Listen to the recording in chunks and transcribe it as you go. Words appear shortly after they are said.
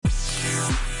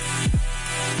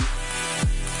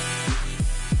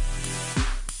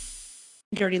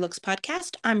Dirty Looks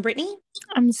podcast. I'm Brittany.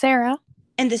 I'm Sarah.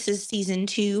 And this is season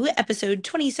 2, episode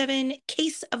 27,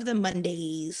 Case of the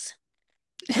Mondays.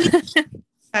 We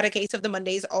had a case of the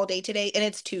Mondays all day today, and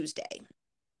it's Tuesday.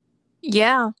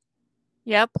 Yeah.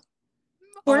 Yep.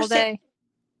 All day.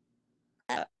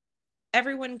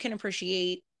 Everyone can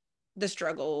appreciate the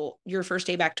struggle, your first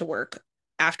day back to work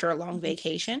after a long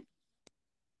vacation.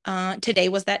 Today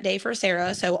was that day for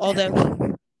Sarah, so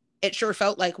although it sure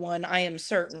felt like one, I am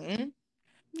certain.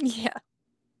 Yeah.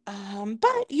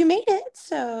 But you made it,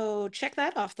 so check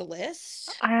that off the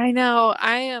list. I know.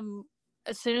 I am,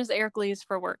 as soon as Eric leaves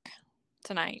for work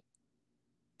tonight,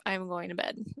 I'm going to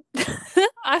bed.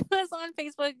 I was on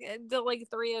Facebook until like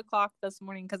 3 o'clock this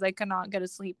morning because I could not go to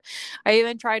sleep. I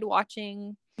even tried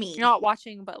watching, not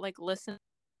watching, but like listen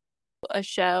to a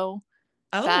show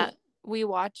that we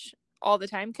watch all the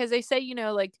time. Because they say, you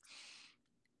know, like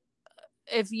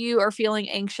if you are feeling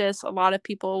anxious, a lot of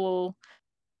people will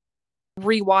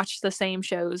rewatch the same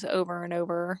shows over and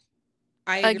over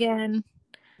again.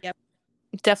 Yep.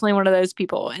 Definitely one of those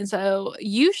people. And so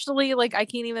usually like I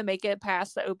can't even make it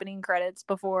past the opening credits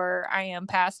before I am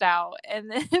passed out. And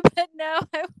then but no,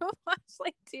 I watched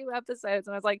like 2 episodes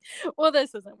and I was like, well,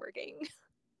 this isn't working.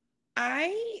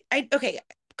 Okay, a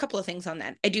couple of things on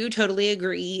that. I do totally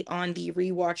agree on the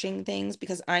rewatching things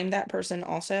because I'm that person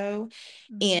also.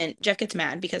 And Jeff gets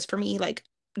mad because for me, like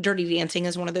Dirty Dancing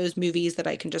is one of those movies that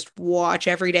I can just watch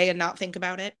every day and not think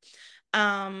about it.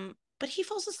 But he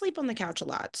falls asleep on the couch a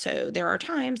lot. So there are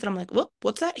times that I'm like, whoop,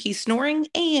 what's that? He's snoring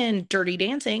and Dirty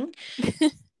Dancing.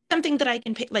 Something that I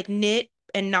can like knit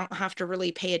and not have to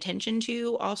really pay attention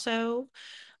to also.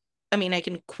 I mean, I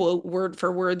can quote word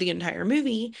for word the entire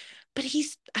movie, but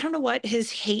I don't know what his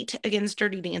hate against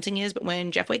Dirty Dancing is, but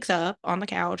when Jeff wakes up on the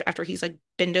couch after he's like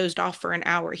been dozed off for an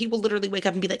hour, he will literally wake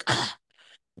up and be like,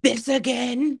 this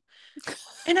again.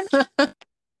 And I'm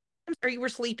sorry you were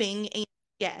sleeping. And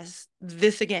yes,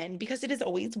 this again, because it is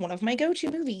always one of my go-to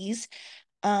movies.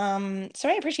 So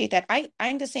I appreciate that.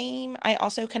 I'm the same. I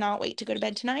also cannot wait to go to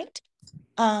bed tonight.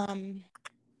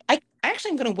 I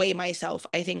actually am going to weigh myself,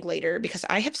 I think, later because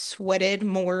I have sweated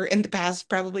more in the past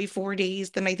probably 4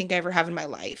 days than I think I ever have in my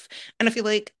life. And I feel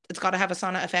like it's got to have a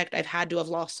sauna effect. I've had to have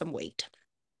lost some weight.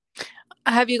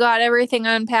 Have you got everything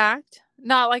unpacked?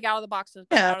 Not like out of the boxes,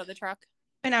 but out of the truck?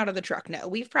 And out of the truck, no.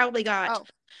 We've probably got,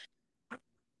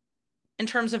 in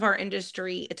terms of our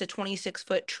industry, it's a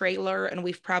 26-foot trailer, and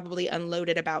we've probably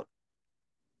unloaded about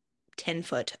 10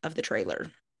 foot of the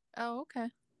trailer. Oh, okay.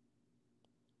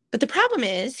 But the problem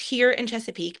is here in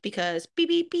Chesapeake, because beep,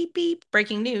 beep, beep, beep,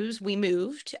 breaking news, we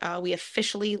moved. We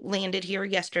officially landed here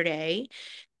yesterday,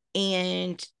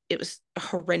 and it was a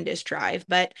horrendous drive.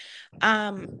 But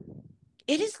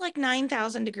it is like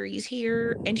 9,000 degrees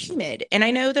here and humid. And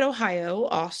I know that Ohio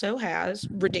also has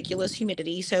ridiculous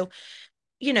humidity. So,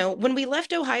 you know, when we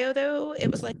left Ohio, though, it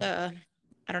was like a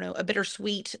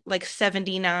bittersweet, like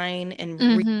 79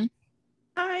 and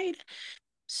high.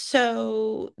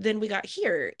 So then we got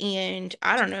here and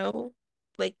I don't know,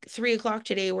 like 3 o'clock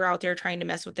today, we're out there trying to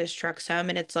mess with this truck some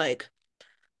and it's like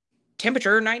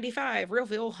temperature 95, real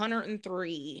feel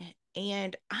 103.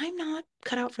 And I'm not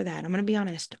cut out for that. I'm going to be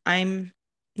honest. I'm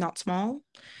not small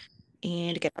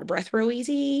and get out of breath real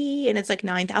easy. And it's like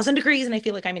 9,000 degrees and I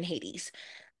feel like I'm in Hades.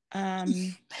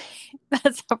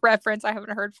 That's a reference I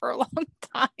haven't heard for a long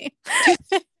time.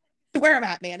 It's where I'm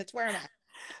at, man. It's where I'm at.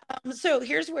 So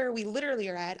here's where we literally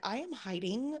are at. I am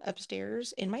hiding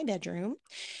upstairs in my bedroom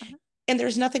and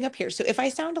there's nothing up here. So if I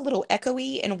sound a little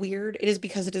echoey and weird, it is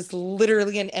because it is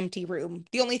literally an empty room.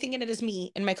 The only thing in it is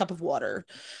me and my cup of water.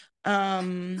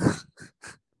 Like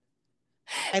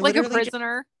a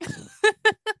prisoner.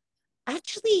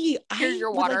 Actually, here's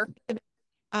your water.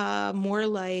 More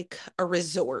like a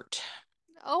resort.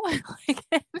 Oh, I like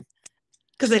it.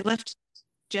 Because I left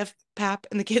Jeff Pap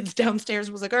and the kids downstairs,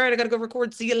 was like, all right, I gotta go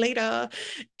record, see you later.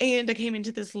 And I came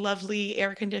into this lovely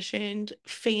air-conditioned,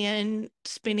 fan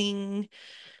spinning,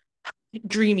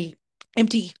 dreamy,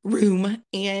 empty room,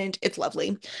 and it's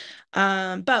lovely.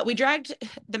 But we dragged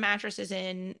the mattresses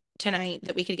in tonight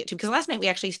that we could get to, because last night we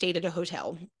actually stayed at a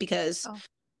hotel because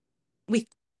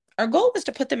our goal was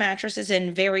to put the mattresses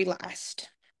in very last.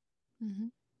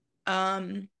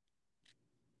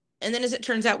 And then as it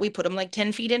turns out, we put them like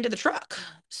 10 feet into the truck.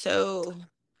 So,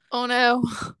 oh no.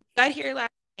 Got here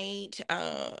last night.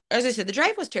 As I said, the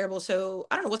drive was terrible. So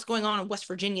I don't know what's going on in West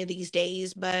Virginia these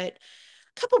days, but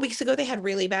a couple of weeks ago, they had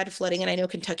really bad flooding. And I know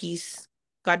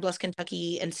God bless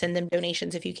Kentucky and send them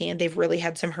donations if you can. They've really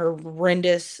had some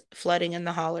horrendous flooding in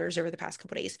the hollers over the past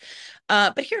couple of days.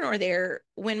 But here nor there,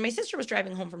 when my sister was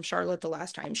driving home from Charlotte the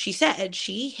last time, she said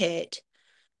she hit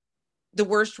the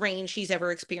worst rain she's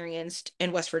ever experienced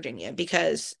in West Virginia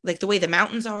because like the way the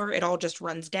mountains are, it all just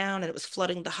runs down and it was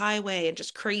flooding the highway and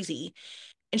just crazy.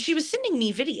 And she was sending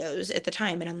me videos at the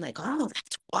time and I'm like, "Oh,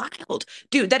 that's wild."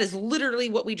 Dude, that is literally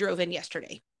what we drove in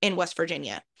yesterday in West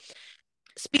Virginia.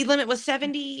 Speed limit was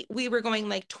 70. We were going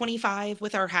like 25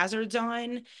 with our hazards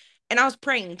on. And I was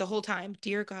praying the whole time,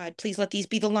 "Dear God, please let these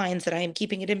be the lines that I am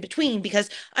keeping it in between." Because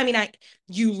I mean,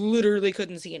 you literally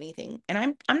couldn't see anything. And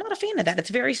I'm not a fan of that. It's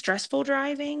very stressful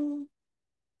driving.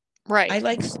 I Right.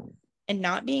 like and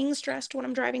not being stressed when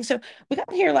I'm driving. So we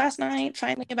got here last night,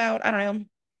 finally about, I don't know,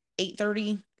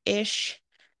 8:30-ish,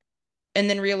 and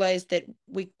then realized that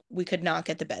we could not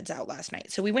get the beds out last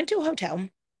night. So we went to a hotel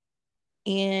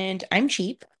and I'm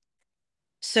cheap.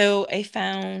 So I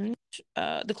found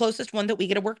the closest one that we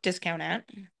get a work discount at.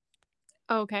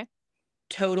 Okay.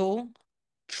 Total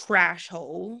trash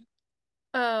hole.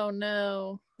 Oh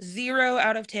no. 0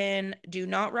 out of 10. Do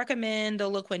not recommend the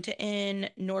La Quinta Inn,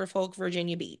 Norfolk,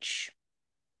 Virginia Beach.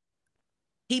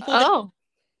 People that Oh.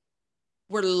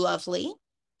 were lovely,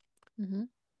 Mm-hmm.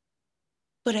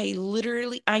 but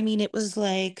I mean, it was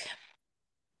like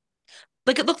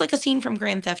it looked like a scene from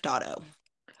Grand Theft Auto.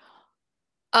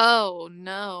 Oh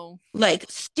no. Like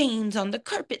stains on the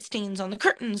carpet, stains on the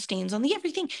curtains, stains on the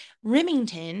everything.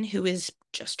 Remington, who is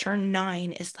just turned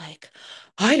 9, is like,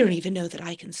 "I don't even know that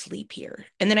I can sleep here."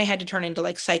 And then I had to turn into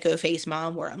like psycho face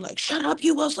mom, where I'm like, "Shut up,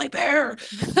 you will sleep here."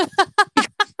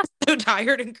 So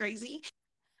tired and crazy.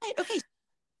 Right, okay,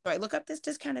 so I look up this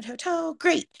discounted hotel.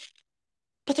 Great.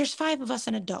 But there's 5 of us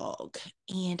and a dog.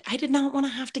 And I did not want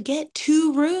to have to get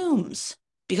 2 rooms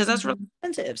because that's really Mhm.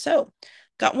 expensive. So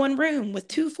got 1 room with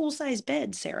 2 full-size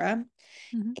beds, Sarah.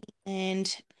 Mhm.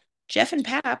 And Jeff and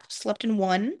Pap slept in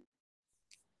one.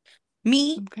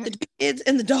 Me, Okay. the 2 kids,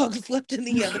 and the dog slept in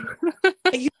the other.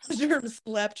 I used her and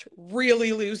slept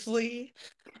really loosely.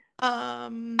 I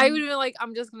would have been like,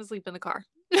 I'm just gonna sleep in the car.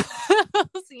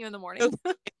 I'll see you in the morning.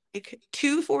 Like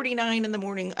 2:49 in the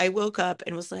morning, I woke up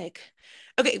and was like,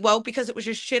 okay, well, because it was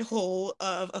just shithole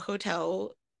of a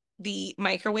hotel, the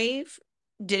microwave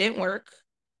didn't work.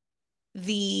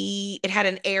 It had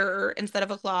an error instead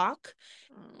of a clock.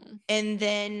 Mm. And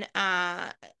then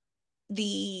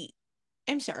the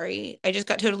I'm sorry, I just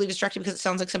got totally distracted because it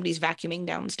sounds like somebody's vacuuming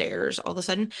downstairs all of a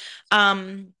sudden.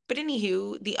 But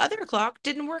anywho, the other clock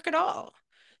didn't work at all.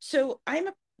 So I'm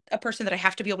a person that I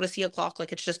have to be able to see a clock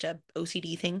like it's just a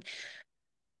OCD thing.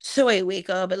 So I wake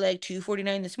up at like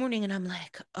 2:49 this morning and I'm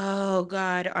like, "Oh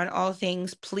God, on all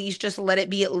things, please just let it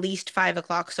be at least 5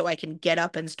 o'clock so I can get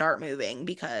up and start moving."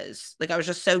 Because like I was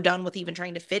just so done with even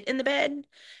trying to fit in the bed.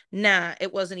 Nah,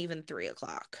 it wasn't even 3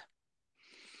 o'clock.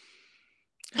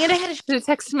 And I had Should have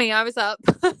texted me. I was up.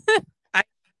 I,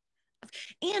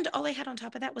 and all I had on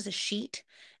top of that was a sheet,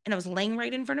 and I was laying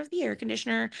right in front of the air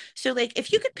conditioner. So like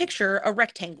if you could picture a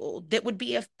rectangle that would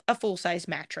be a full-size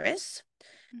mattress.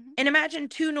 Mhm. And imagine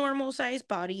 2 normal sized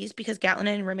bodies because Gatlin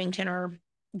and Remington are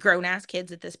grown ass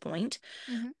kids at this point.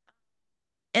 Mhm.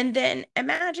 And then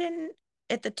imagine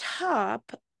at the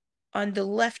top on the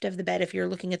left of the bed, if you're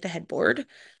looking at the headboard,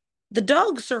 the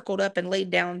dog circled up and laid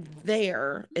down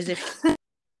there as if she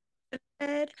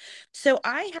said. So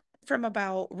I had from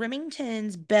about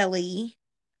Remington's belly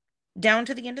down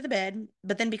to the end of the bed.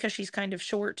 But then because she's kind of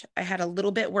short, I had a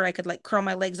little bit where I could like curl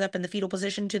my legs up in the fetal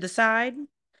position to the side.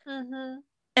 Mhm.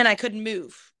 And I couldn't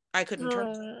move. I couldn't turn,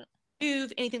 Uh.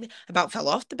 move, anything. About fell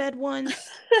off the bed once.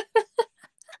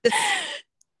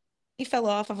 He fell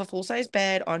off of a full-size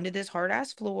bed onto this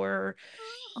hard-ass floor.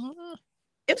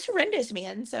 It was horrendous,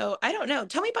 man. So I don't know.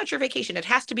 Tell me about your vacation. It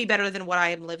has to be better than what I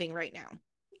am living right now.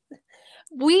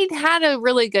 We had a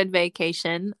really good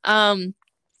vacation.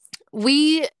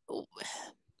 We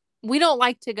don't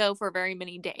like to go for very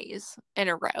many days in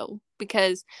a row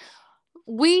because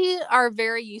we are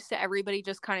very used to everybody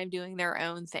just kind of doing their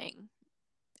own thing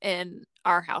in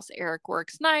our house. Eric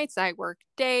works nights, I work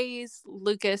days.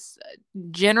 Lucas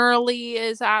generally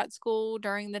is at school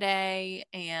during the day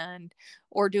and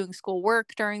or doing school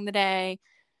work during the day.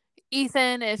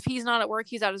 Ethan, if he's not at work,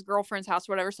 he's at his girlfriend's house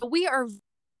or whatever. So we are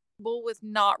with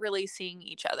not really seeing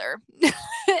each other.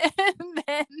 And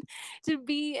then to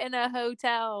be in a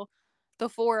hotel, the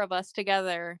 4 of us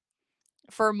together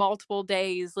for multiple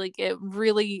days, like it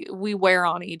really we wear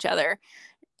on each other.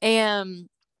 And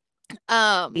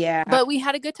Yeah. but we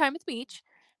had a good time at the beach.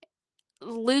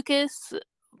 Lucas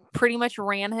pretty much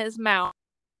ran his mouth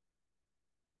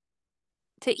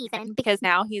to Ethan because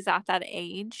now he's at that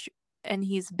age and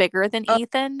he's bigger than Oh,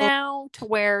 Ethan now to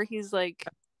where he's like,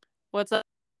 "What's up?"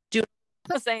 do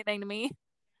Don't say anything to me.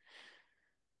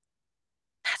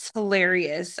 that's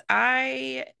hilarious.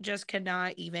 I just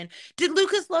cannot even. Did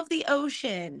Lucas love the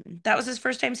ocean? That was his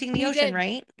first time seeing the He ocean, did.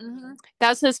 right?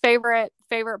 That's his favorite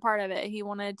part of it. He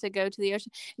wanted to go to the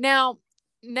ocean. Now,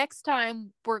 next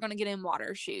time we're gonna get him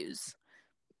water shoes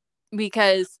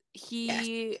because Yes.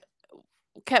 he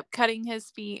kept cutting his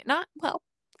feet. Not well.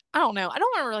 I don't know. I don't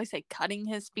want to really say cutting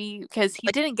his feet because he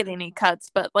Like, didn't get any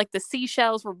cuts, but like the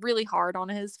seashells were really hard on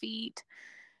his feet.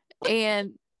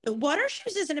 And water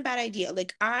shoes isn't a bad idea.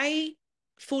 Like I,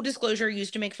 full disclosure,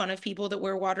 used to make fun of people that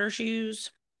wear water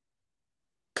shoes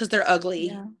because they're ugly.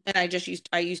 yeah. And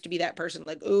I used to be that person,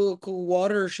 like, oh, cool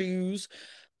water shoes.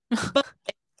 But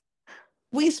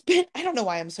we spent, I don't know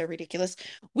why I'm so ridiculous.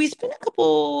 We spent a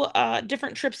couple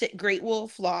different trips at Great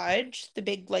Wolf Lodge, the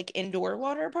big like indoor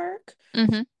water park.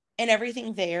 Mm-hmm. And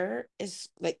everything there is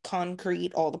like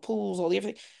concrete, all the pools, all the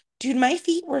everything. Dude, my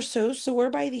feet were so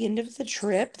sore by the end of the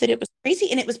trip that it was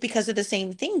crazy. And it was because of the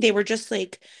same thing. They were just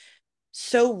like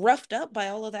so roughed up by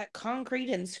all of that concrete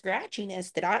and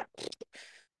scratchiness that I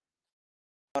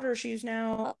water shoes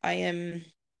now. I am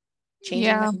changing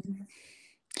my Yeah.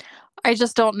 I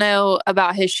just don't know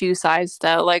about his shoe size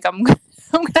though. Like I'm gonna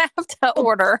have to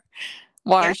order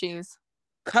water yeah, shoes.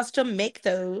 custom make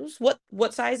those.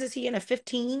 What size is he in? A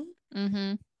 15?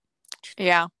 Mm-hmm.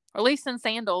 Yeah. Or at least in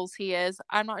sandals he is.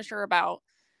 I'm not sure about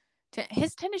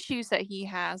his tennis shoes that he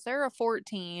has. They're a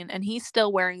 14 and he's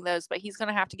still wearing those, but he's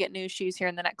gonna have to get new shoes here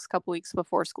in the next couple weeks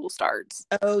before school starts.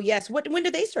 Oh yes. When do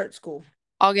they start school?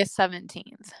 August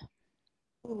 17th.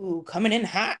 Ooh, coming in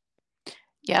hot.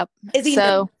 Yep. Is he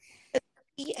So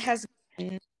he has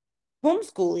been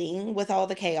homeschooling with all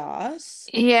the chaos.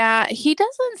 yeah, he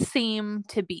doesn't seem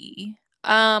to be.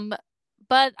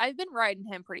 But I've been writing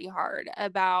him pretty hard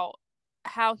about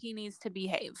how he needs to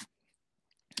behave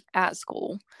at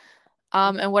school.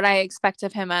 And what I expect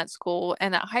of him at school,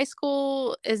 and that high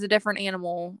school is a different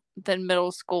animal than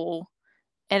middle school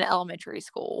and elementary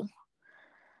school.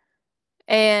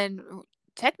 And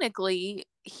technically,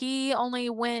 he only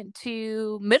went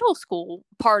to middle school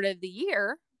part of the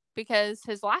year because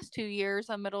his last 2 years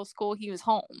of middle school, he was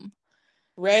home.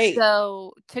 Right.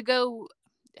 So to go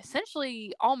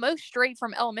essentially almost straight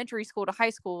from elementary school to high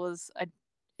school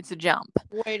it's a jump.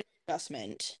 Quite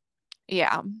adjustment.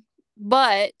 Yeah.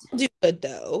 But Do good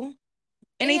though.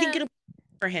 And I think and it'll be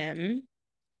for him.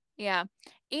 yeah.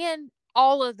 And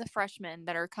all of the freshmen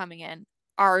that are coming in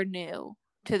are new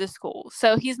to the school.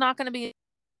 So he's not going to be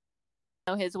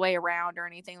his way around or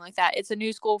anything like that. It's a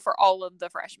new school for all of the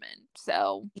freshmen.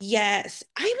 So Yes.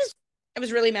 I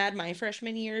was really mad my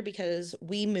freshman year because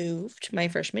we moved my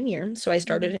freshman year. So I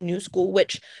started a new school,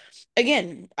 which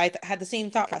again, had the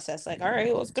same thought process. Like, all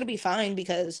right, well, it's gonna be fine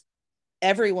because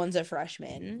everyone's a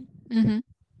freshman. mm-hmm.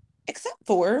 Except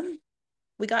for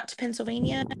we got to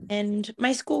Pennsylvania and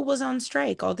my school was on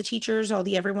strike. All the teachers,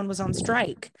 everyone was on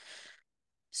strike.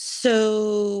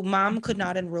 So mom could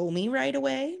not enroll me right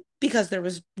away because there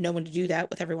was no one to do that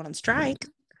with everyone on strike.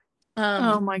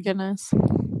 Oh Um, my goodness.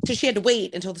 so she had to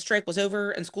wait until the strike was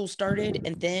over and school started.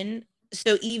 And then,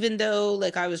 so even though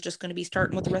like I was just going to be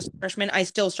starting with the rest of the freshmen, I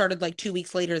still started like 2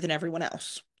 weeks later than everyone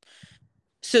else.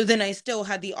 So then I still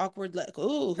had the awkward, like,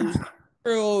 oh, who's,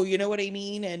 oh, you know what I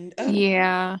mean? And oh,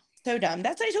 Yeah. so dumb.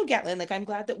 That's what I told Gatlin. Like, I'm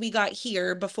glad that we got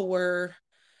here before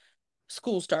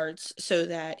school starts so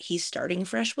that he's starting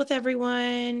fresh with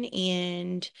everyone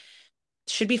and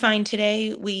should be fine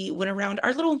today. We went around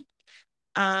our little,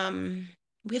 um,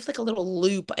 we have like a little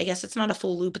loop. I guess it's not a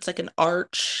full loop, it's like an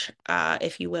arch,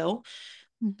 if you will,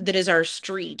 that is our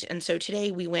street. And so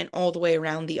today we went all the way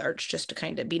around the arch just to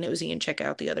kind of be nosy and check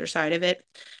out the other side of it.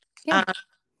 Yeah.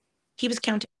 He was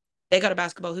counting. They got a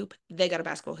basketball hoop. They got a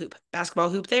basketball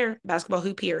hoop there, basketball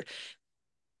hoop here.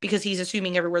 Because he's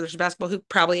assuming everywhere there's a basketball hoop,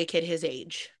 probably a kid his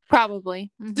age.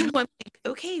 Probably. So I'm like,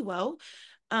 okay, well,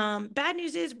 bad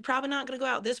news is we're probably not going to go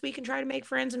out this week and try to make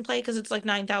friends and play because it's like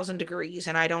 9,000 degrees.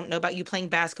 And I don't know about you playing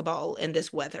basketball in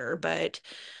this weather, but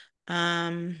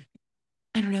I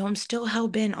don't know. I'm still hell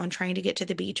bent on trying to get to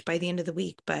the beach by the end of the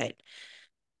week, but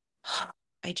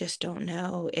I just don't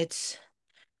know.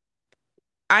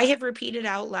 I have repeated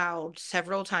out loud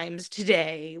several times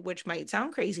today, which might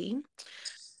sound crazy.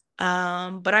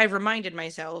 But I've reminded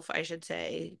myself, I should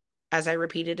say, as I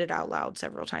repeated it out loud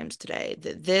several times today,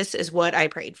 that this is what I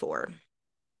prayed for.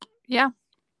 Yeah.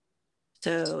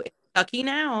 So it's sucky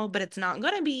now, but it's not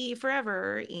going to be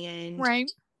forever. And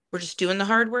Right. we're just doing the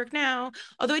hard work now.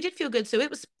 Although I did feel good. So it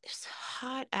was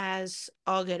hot as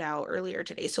all get out earlier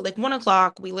today. So like 1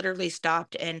 o'clock, we literally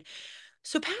stopped. And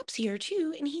so Pap's here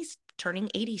too. And he's turning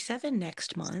 87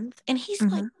 next month. And he's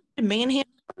like,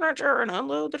 manhandle furniture and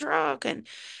unload the truck. And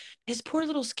his poor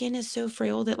little skin is so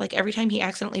frail that like every time he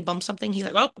accidentally bumps something, he's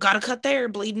like, "Oh, gotta cut there,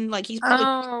 bleeding." Like he's probably.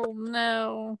 Oh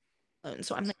no. And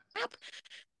so I'm like, "Crap."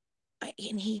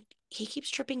 And he keeps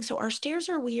tripping. So our stairs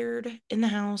are weird in the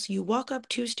house. You walk up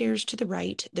 2 stairs to the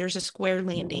right. There's a square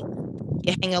landing.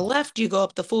 You hang a left. You go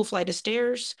up the full flight of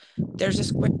stairs. There's a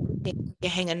square. You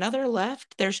hang another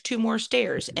left. There's 2 more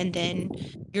stairs, and then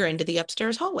you're into the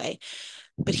upstairs hallway.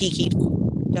 But he keeps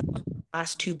up the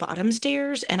last 2 bottom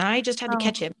stairs, and I just had to Oh.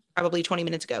 catch him probably 20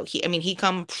 minutes ago. He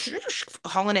come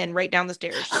hauling in right down the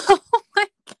stairs. Oh my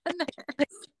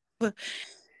goodness.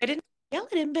 I didn't yell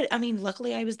at him, but I mean,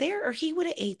 luckily I was there, or he would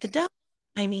have ate the duck.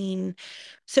 I mean,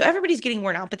 so everybody's getting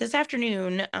worn out. But this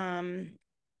afternoon,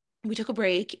 we took a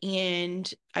break,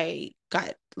 and I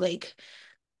got like,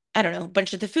 I don't know, a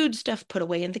bunch of the food stuff put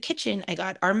away in the kitchen. I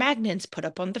got our magnets put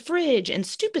up on the fridge and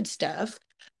stupid stuff.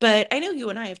 But I know you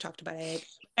and I have talked about it.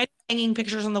 Hanging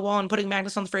pictures on the wall and putting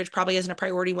magnets on the fridge probably isn't a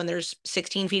priority when there's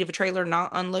 16 feet of a trailer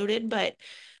not unloaded, but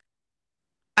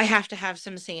I have to have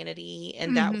some sanity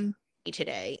and that Mm-hmm.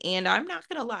 today. And I'm not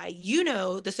gonna lie, you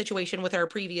know the situation with our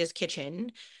previous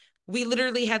kitchen. We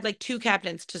literally had like 2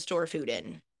 cabinets to store food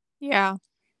in. Yeah.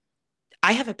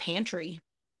 I have a pantry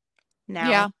Yeah.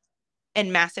 now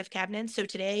and massive cabinets. So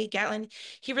today, Gatlin,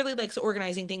 he really likes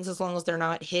organizing things as long as they're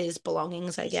not his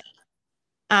belongings, I guess.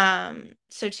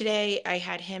 So today I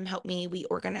had him help me. We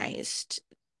organized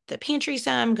the pantry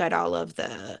some, got all of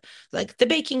the like the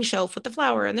baking shelf with the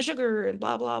flour and the sugar and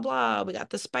blah blah blah. We got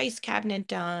the spice cabinet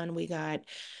done. We got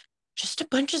just a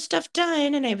bunch of stuff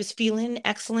done, and I was feeling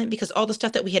excellent because all the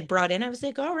stuff that we had brought in, I was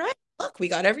like, all right, look, we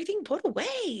got everything put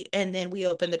away. And then we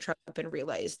opened the truck up and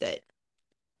realized that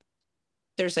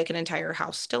there's like an entire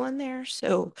house still in there.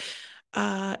 So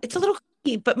it's a little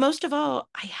creepy, but most of all,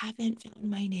 I haven't found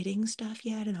my knitting stuff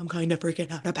yet, and I'm kind of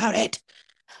freaking out about it.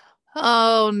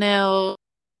 Oh no.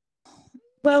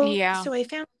 Well, Yeah. so I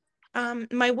found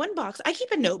my one box. I keep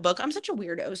a notebook. I'm such a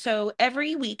weirdo. So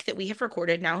every week that we have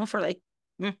recorded now for like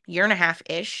year and a half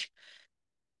ish,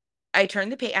 I turn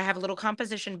the page. I have a little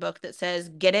composition book that says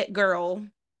 "Get it, girl"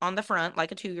 on the front,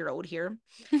 like a 2-year-old here.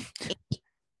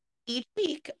 Each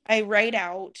week I write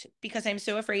out because I'm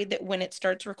so afraid that when it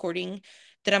starts recording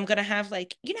that I'm gonna have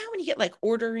like, you know how when you get like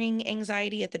ordering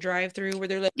anxiety at the drive-through where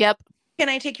they're like, Yep. can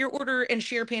I take your order? And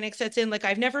sheer panic sets in, like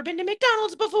I've never been to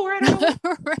McDonald's before. I don't know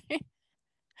what Right.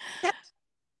 that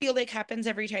feel like happens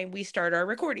every time we start our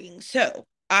recording. So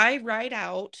I write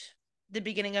out the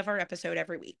beginning of our episode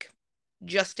every week,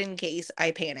 just in case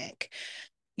I panic.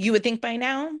 You would think by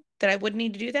now that I wouldn't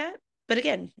need to do that. But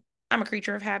again, I'm a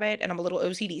creature of habit and I'm a little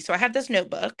OCD. So I have this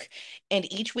notebook, and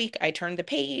each week I turn the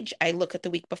page, I look at the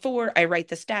week before, I write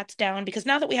the stats down because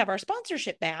now that we have our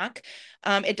sponsorship back,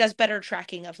 it does better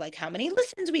tracking of like how many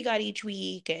listens we got each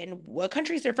week and what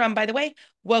countries they're from. By the way,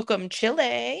 welcome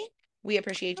Chile. We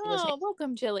appreciate you listening. Oh,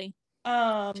 welcome, Chile.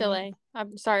 Um, Chile.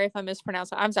 I'm sorry if I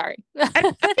mispronounced it. I'm sorry. I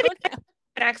don't have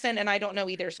an accent and I don't know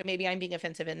either, so maybe I'm being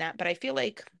offensive in that, but I feel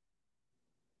like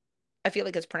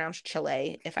it's pronounced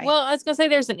Chile if I Well, I was gonna say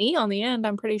there's an E on the end,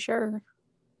 I'm pretty sure.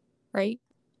 Right?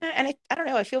 and I don't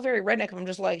know, I feel very redneck if I'm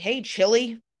just like, hey,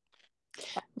 Chile.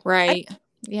 Right.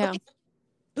 Yeah. Okay,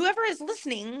 whoever is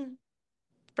listening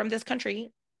from this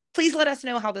country, please let us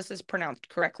know how this is pronounced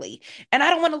correctly. And I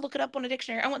don't want to look it up on a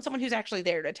dictionary. I want someone who's actually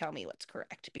there to tell me what's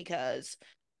correct because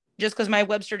just because my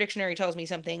Webster dictionary tells me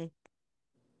something,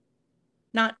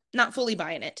 not fully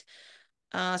buying it.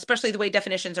 Especially the way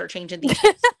definitions are changing these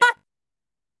days.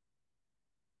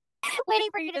 Waiting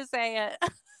for you to say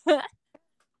it.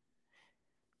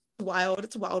 Wild.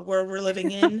 It's a wild world we're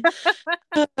living in.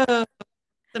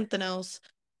 Something else.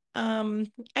 I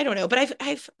don't know, but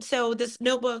so this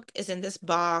notebook is in this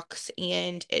box,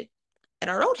 and it at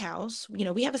our old house,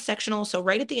 we have a sectional. So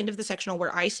right at the end of the sectional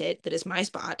where I sit, that is my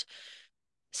spot,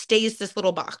 stays this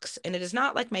little box. And it is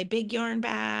not like my big yarn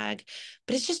bag,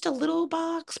 but it's just a little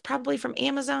box, probably from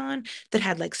Amazon, that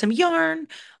had like some yarn,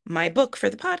 my book for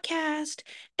the podcast,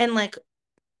 and like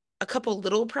a couple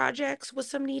little projects with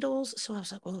some needles. So I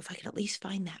was like, well, if I could at least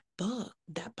find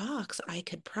that box, I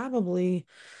could probably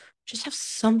just have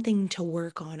something to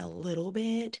work on a little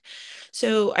bit.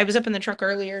 So I was up in the truck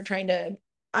earlier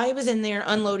I was in there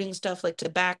unloading stuff like to the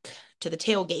back to the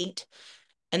tailgate,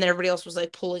 and then everybody else was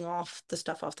like pulling off the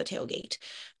stuff off the tailgate.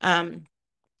 Um,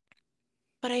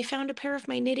 but I found a pair of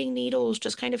my knitting needles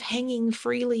just kind of hanging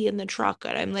freely in the truck.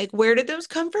 And I'm like, where did those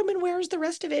come from and where's the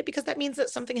rest of it? Because that means that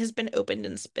something has been opened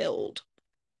and spilled.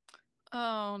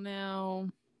 Oh no.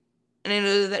 And I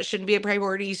know that shouldn't be a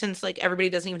priority since like everybody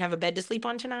doesn't even have a bed to sleep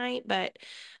on tonight, but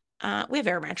we have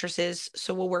air mattresses,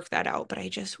 so we'll work that out. But I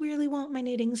just really want my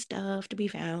knitting stuff to be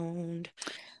found.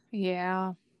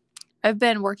 Yeah. I've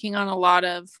been working on a lot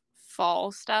of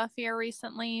fall stuff here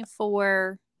recently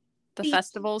for the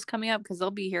festivals coming up because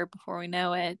they'll be here before we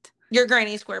know it. Your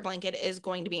granny square blanket is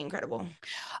going to be incredible.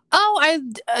 Oh,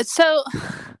 so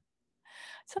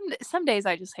some days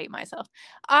I just hate myself.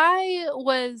 I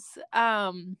was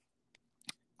trying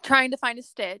to find a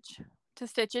stitch to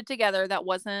stitch it together that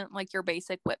wasn't like your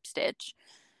basic whip stitch.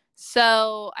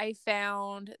 So I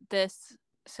found this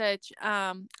stitch.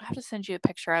 I have to send you a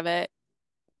picture of it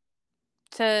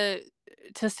to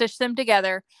stitch them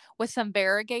together with some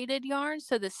variegated yarn.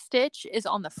 So the stitch is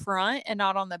on the front and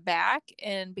not on the back.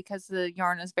 And because the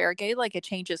yarn is variegated, like it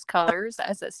changes colors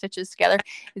as it stitches together.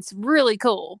 It's really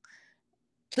cool.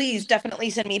 Please definitely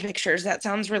send me pictures. That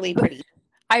sounds really pretty.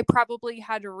 I probably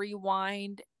had to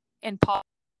rewind and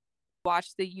watch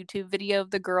the YouTube video of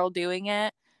the girl doing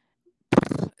it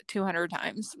 200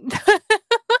 times.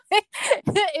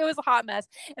 It was a hot mess.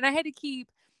 And I had to keep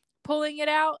pulling it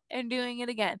out and doing it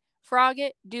again. Frog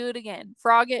it, do it again.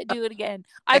 Frog it, do it again.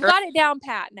 I've got it down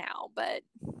pat now, but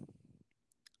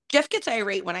Jeff gets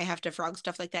irate when I have to frog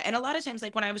stuff like that. And a lot of times,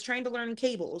 like when I was trying to learn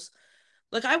cables,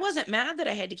 like I wasn't mad that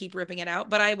I had to keep ripping it out,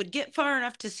 but I would get far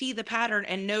enough to see the pattern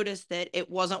and notice that it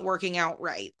wasn't working out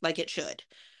right, like it should.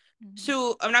 Mm-hmm.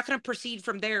 So I'm not going to proceed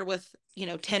from there with,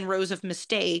 10 rows of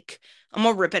mistake. I'm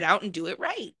going to rip it out and do it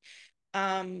right.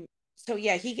 So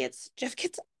yeah, Jeff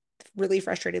gets really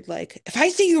frustrated. Like, if I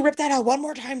see you rip that out one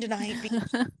more time tonight,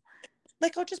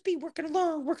 like I'll just be working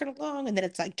along. And then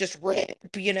it's like, just rip,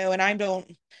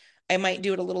 and I might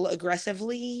do it a little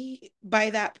aggressively by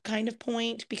that kind of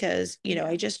point because, I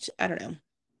don't know.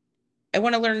 I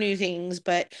want to learn new things,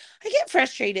 but I get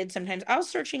frustrated sometimes. I was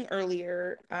searching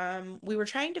earlier. We were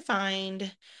trying to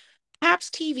find Paps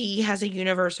TV has a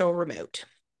universal remote.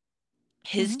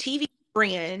 His TV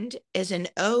brand is an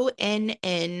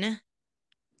ONN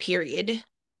period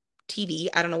TV.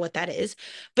 I don't know what that is,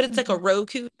 but it's like a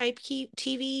Roku type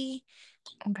TV.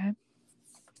 Okay.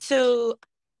 So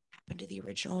to the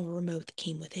original remote that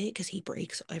came with it because he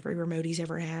breaks every remote he's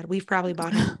ever had. We've probably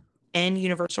bought him 10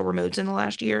 universal remotes in the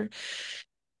last year.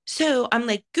 So I'm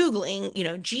like Googling,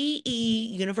 GE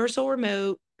universal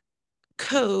remote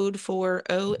code for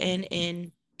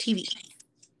ONN TV.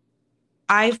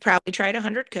 I've probably tried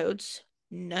 100 codes.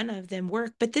 None of them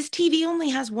work, but this TV only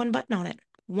has one button on it.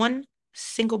 One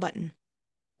single button.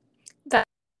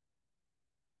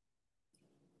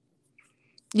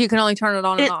 You can only turn it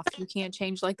on and off. You can't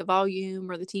change like the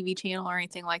volume or the TV channel or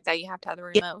anything like that. You have to have the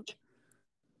remote.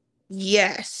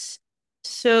 Yes.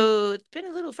 So it's been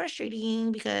a little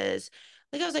frustrating because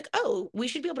like I was like, oh, we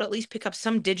should be able to at least pick up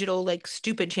some digital like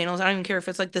stupid channels. I don't even care if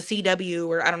it's like the CW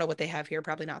or I don't know what they have here,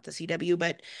 probably not the CW,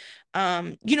 but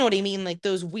you know what I mean? Like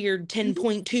those weird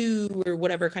 10.2 or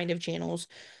whatever kind of channels.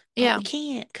 Yeah. But we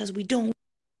can't because we don't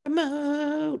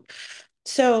remote.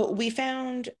 So we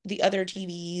found the other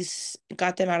TVs,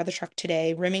 got them out of the truck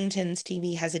today. Remington's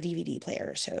TV has a DVD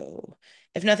player. So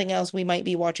if nothing else, we might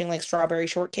be watching like Strawberry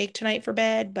Shortcake tonight for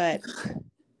bed, but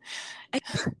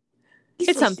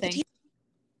it's something.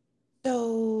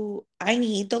 So I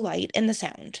need the light and the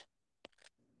sound.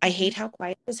 I hate how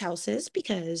quiet this house is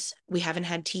because we haven't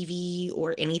had TV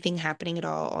or anything happening at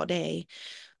all day.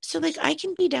 So like I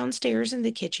can be downstairs in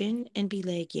the kitchen and be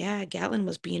like, yeah, Gatlin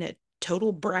was being a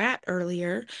total brat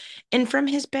earlier. And from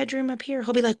his bedroom up here,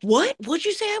 he'll be like, what? What'd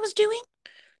you say I was doing?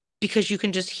 Because you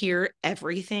can just hear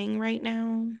everything right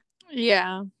now.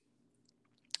 Yeah.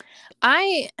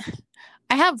 I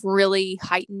have really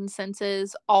heightened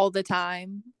senses all the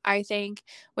time, I think,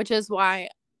 which is why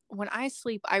when I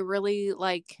sleep, I really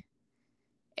like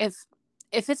if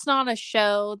it's not a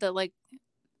show that like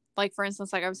for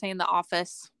instance, like I was saying, The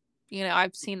Office,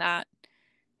 I've seen that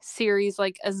series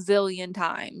like a zillion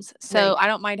times. So I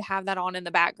don't mind to have that on in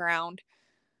the background.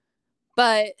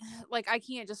 But like I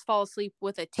can't just fall asleep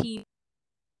with a TV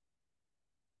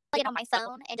on my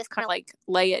phone and just kind of like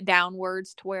lay it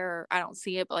downwards to where I don't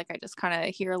see it, but like I just kind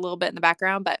of hear a little bit in the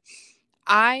background. But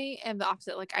I am the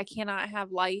opposite. Like I cannot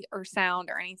have light or sound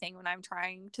or anything when I'm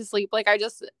trying to sleep. Like I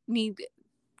just need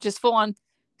just full on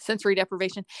sensory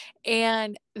deprivation.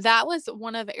 And that was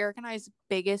one of Eric and I's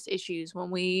biggest issues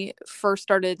when we first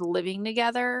started living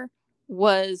together,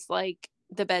 was like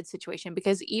the bed situation.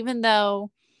 Because even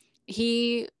though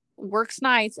he works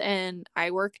nights and I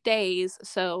work days,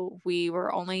 so we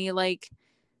were only like,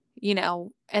 in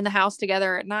the house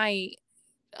together at night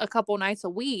a couple nights a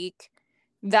week,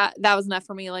 that was enough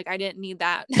for me. Like I didn't need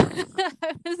that.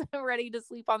 I was ready to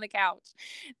sleep on the couch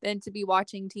than to be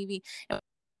watching TV. And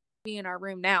be in our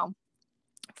room now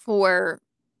for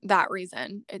that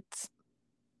reason. It's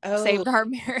saved our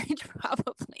marriage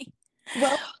probably.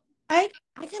 Well, I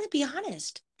gotta be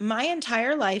honest. my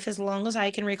entire life, as long as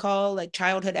I can recall, like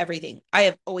childhood, everything, I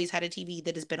have always had a TV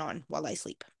that has been on while I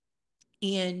sleep.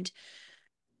 And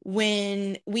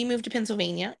when we moved to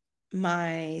Pennsylvania,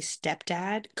 my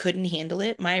stepdad couldn't handle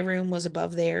it. My room was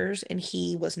above theirs, and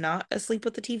he was not asleep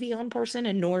with the TV on person,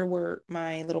 and nor were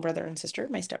my little brother and sister,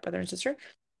 my stepbrother and sister.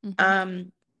 Mhm.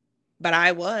 Um, but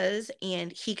I was,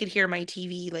 and he could hear my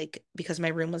TV like because my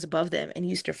room was above them and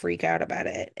used to freak out about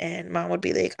it. And mom would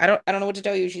be like, I don't know what to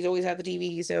tell you. She's always had the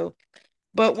TV. So,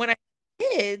 but when I had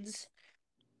kids,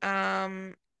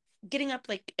 um, getting up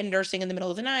like and nursing in the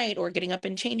middle of the night or getting up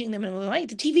and changing them in the middle of the night,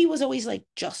 the TV was always like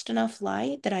just enough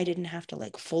light that I didn't have to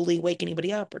like fully wake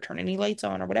anybody up or turn any lights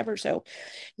on or whatever. So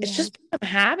it's Yeah. just a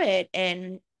habit.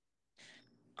 And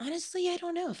honestly, I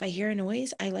don't know. If I hear a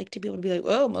noise, I like to be able to be like,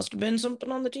 oh, must have been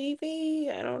something on the TV.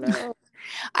 I don't know.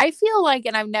 I feel like,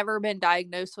 and I've never been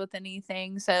diagnosed with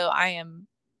anything, so I'm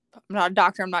not a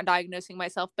doctor, I'm not diagnosing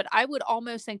myself, but I would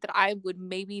almost think that I would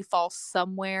maybe fall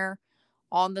somewhere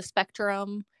on the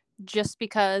spectrum just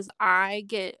because I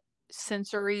get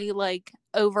sensory like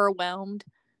overwhelmed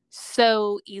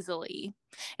so easily.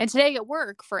 And today at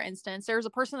work, for instance, there was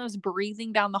a person that was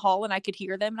breathing down the hall and I could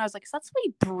hear them. And I was like, is that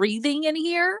somebody breathing in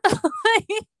here?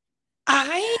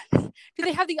 I Do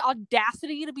they have the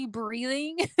audacity to be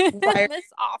breathing in why this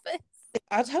office?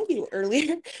 I'll tell you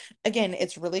earlier. Again,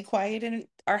 it's really quiet in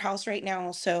our house right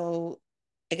now, so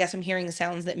I guess I'm hearing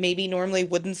sounds that maybe normally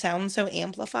wouldn't sound so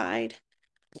amplified.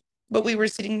 But we were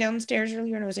sitting downstairs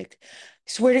earlier and I was like,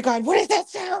 swear to God, what is that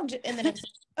sound? And then I was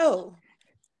like, oh,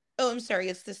 I'm sorry,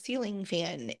 it's the ceiling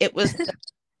fan. It was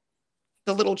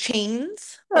the little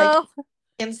chains like Oh,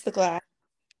 against the glass.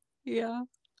 yeah.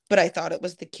 But I thought it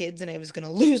was the kids and I was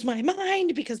gonna lose my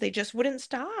mind because they just wouldn't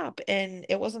stop. And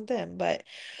it wasn't them. But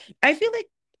I feel like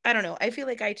I don't know. I feel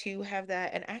like I too have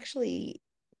that. And actually,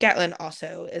 Gatlin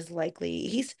also is likely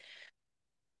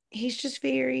he's just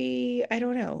very, I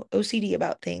don't know, OCD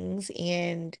about things.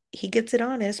 And he gets it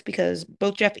honest because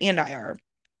both Jeff and I are.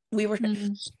 We were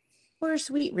Mm. we're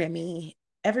sweet Remy.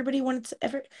 Everybody wants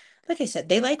like I said,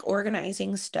 they like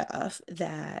organizing stuff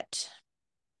that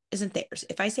isn't theirs.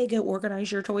 If I say go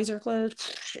organize your toys or clothes,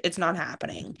 it's not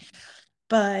happening.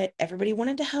 But everybody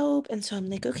wanted to help. And so I'm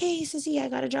like, okay, Sissy, I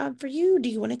got a job for you. Do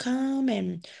you want to come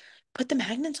and put the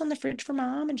magnets on the fridge for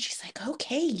mom? And she's like,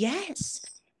 okay, yes.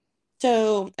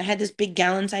 So I had this big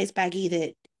gallon size baggie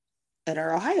that at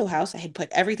our Ohio house, I had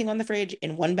put everything on the fridge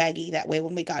in one baggie. That way,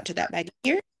 when we got to that baggie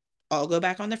here, all go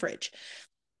back on the fridge.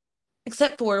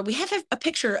 Except for we have a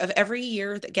picture of every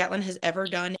year that Gatlin has ever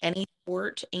done any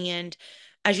sport. And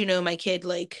as you know, my kid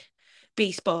like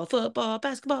baseball, football,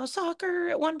 basketball, soccer.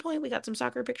 At one point, we got some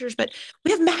soccer pictures, but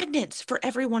we have magnets for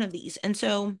every one of these. And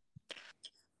so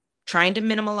trying to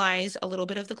minimalize a little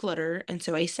bit of the clutter. And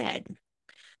so I said,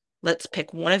 let's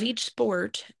pick one of each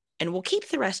sport and we'll keep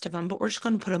the rest of them, but we're just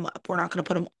going to put them up. We're not going to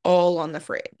put them all on the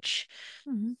fridge.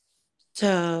 Mhm.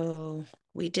 So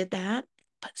we did that,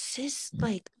 but sis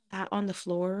like that on the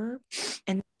floor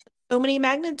and so many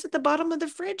magnets at the bottom of the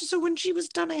fridge. So when she was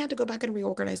done, I had to go back and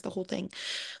reorganize the whole thing.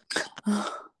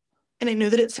 And I know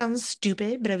that it sounds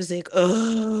stupid, but I was like,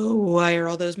 oh, why are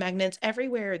all those magnets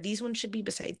everywhere? These ones should be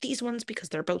beside these ones because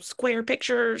they're both square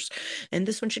pictures, and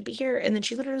this one should be here. And then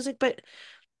she literally was like, but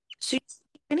so you see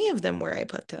any of them where I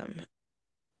put them?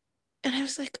 And I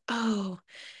was like, oh,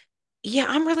 yeah,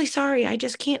 I'm really sorry. I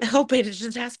just can't help it. It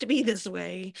just has to be this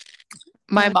way.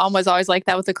 My But mom was always like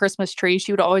that with the Christmas tree.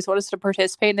 She would always want us to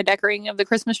participate in the decorating of the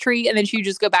Christmas tree, and then she would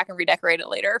just go back and redecorate it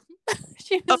later.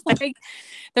 She oh, was like,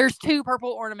 "There's two purple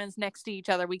ornaments next to each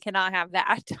other. We cannot have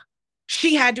that."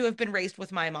 she had to have been raised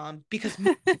with my mom because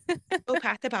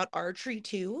path about our tree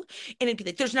too. And it'd be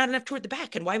like, there's not enough toward the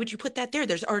back. And why would you put that there?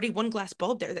 There's already one glass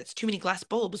bulb there. That's too many glass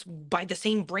bulbs by the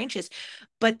same branches.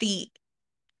 But the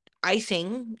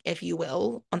icing, if you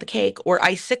will, on the cake or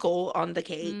icicle on the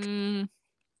cake, Mm,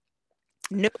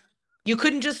 no, you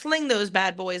couldn't just sling those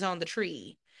bad boys on the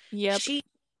tree. yep. She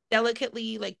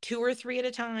delicately, like two or three at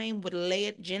a time, would lay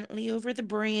it gently over the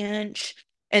branch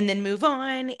and then move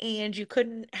on. And you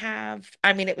couldn't have,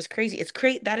 I mean, it was crazy. It's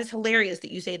great. That is hilarious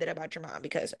that you say that about your mom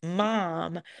because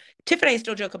Tiff and I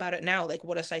still joke about it now, like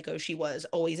what a psycho she was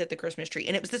always at the Christmas tree.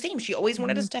 And it was the same. She always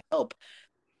wanted Mhm. us to help,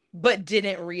 but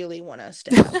didn't really want us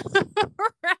to help.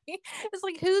 Right. It's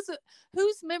like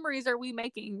whose memories are we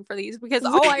making for these? Because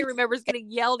all I remember is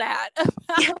getting yelled at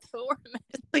Yeah, about the ornament.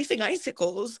 placing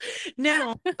icicles.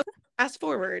 Now, fast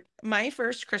forward, my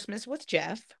first Christmas with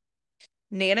Jeff,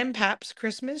 Nan and Pap's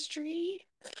Christmas tree.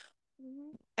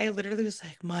 I literally was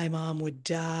like, my mom would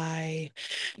die.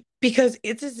 Because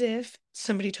it's as if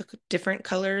somebody took different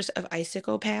colors of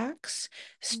icicle packs,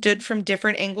 stood from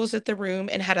different angles at the room,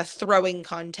 and had a throwing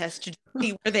contest to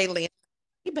see where they landed.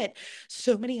 But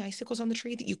so many icicles on the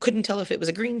tree that you couldn't tell if it was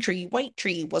a green tree, white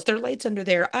tree. Was there lights under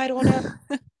there? I don't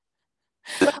know.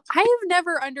 I have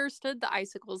never understood the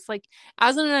icicles. Like,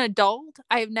 as an adult,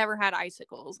 I have never had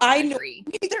icicles on I a know. tree.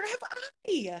 Neither have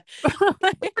I.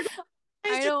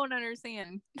 I don't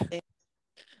understand.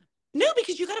 No,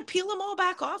 because you got to peel them all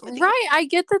back off. Right. I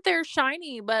get that they're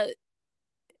shiny, but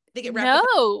They get wrapped up.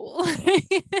 no.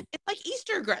 It's like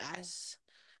Easter grass.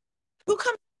 Who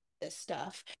comes up with this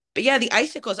stuff? But yeah, the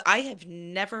icicles I have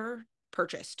never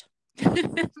purchased.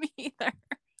 Me either.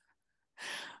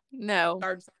 No.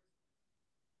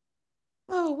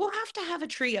 Oh, we'll have to have a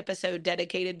tree episode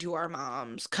dedicated to our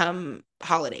moms come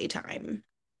holiday time.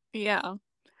 Yeah. Oh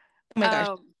my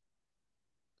gosh.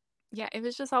 Yeah, it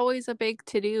was just always a big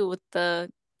to-do with the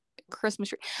Christmas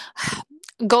tree.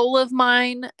 Goal of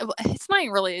mine, it's not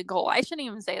even really a goal. I shouldn't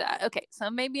even say that. Okay, so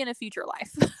maybe in a future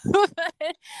life.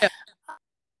 Yeah.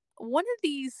 One of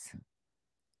these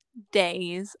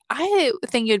days, I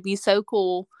think it'd be so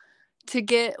cool to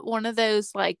get one of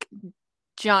those like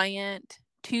giant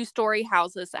 2-story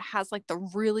houses that has like the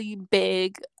really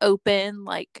big open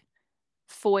like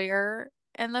foyer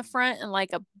in the front and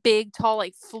like a big tall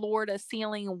like floor to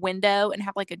ceiling window and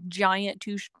have like a giant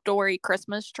 2-story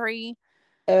Christmas tree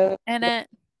in it.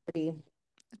 Pretty.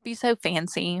 It'd be so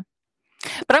fancy.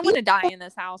 But I'm gonna die in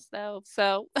this house though,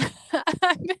 so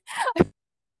I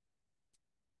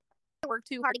work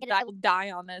too hard to get it. I will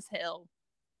die on this hill.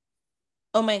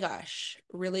 Oh my gosh.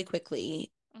 Really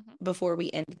quickly, before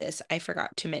we end this, I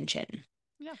forgot to mention.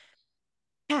 Yeah.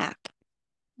 Pap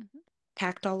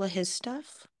packed all of his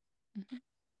stuff. Mm-hmm.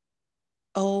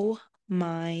 Oh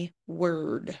my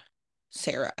word,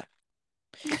 Sarah.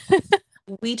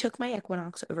 We took my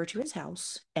Equinox over to his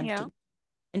house empty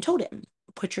and told him,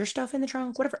 put your stuff in the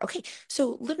trunk, whatever. Okay,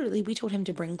 so literally we told him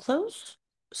to bring clothes,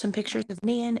 some pictures of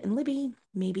Nan and Libby,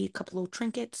 maybe a couple of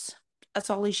trinkets. That's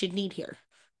all he should need here.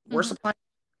 We're supplying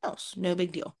else, no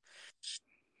big deal.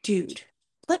 Dude,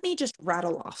 let me just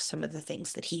rattle off some of the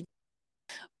things that he.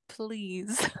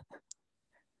 Please.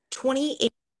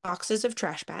 28 boxes of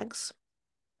trash bags.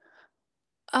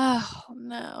 Oh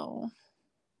no.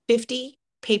 50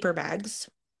 paper bags.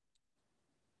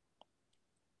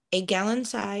 A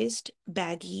gallon-sized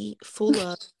baggie full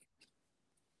of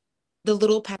the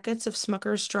little packets of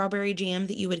Smucker's strawberry jam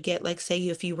that you would get, like, say,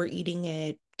 if you were eating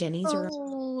at Denny's or.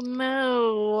 Oh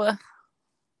no.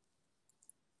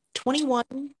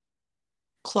 21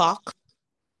 clock.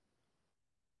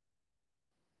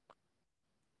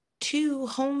 2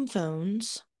 home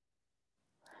phones.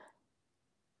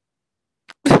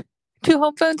 2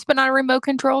 home phones, but not a remote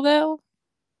control though.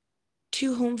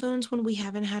 2 home phones when we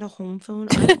haven't had a home phone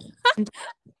in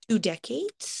 2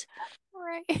 decades.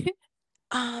 Right.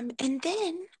 And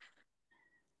then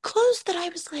clothes that I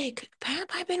was like, Pap,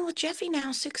 I've been with Jeffy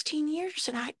now 16 years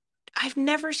and I've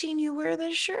never seen you wear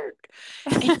this shirt.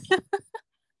 And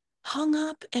hung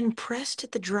up and pressed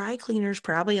at the dry cleaners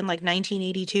probably in like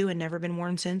 1982 and never been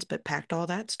worn since, but packed all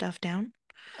that stuff down.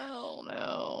 Oh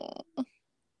no.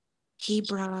 He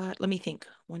brought, let me think,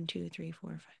 1, 2, 3,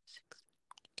 4, 5, 6,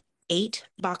 8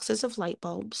 boxes of light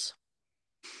bulbs.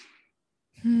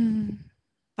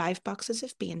 5 boxes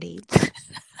of Band-Aids.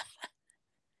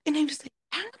 And I was like,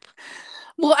 Pap.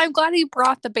 Well, I'm glad he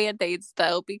brought the Band-Aids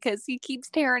though, because he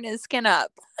keeps tearing his skin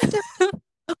up.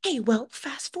 Okay, well,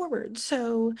 fast forward.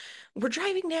 So we're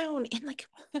driving down and like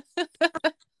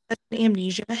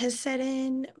amnesia has set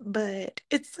in, but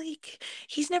it's like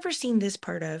he's never seen this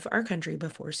part of our country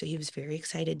before. So he was very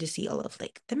excited to see all of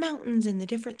like the mountains and the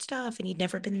different stuff. And he'd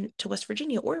never been to West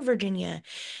Virginia or Virginia.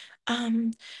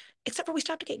 Except for we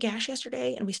stopped to get gas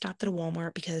yesterday and we stopped at a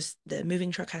Walmart because the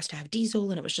moving truck has to have diesel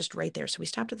and it was just right there. So we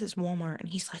stopped at this Walmart and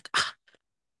he's like,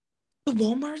 the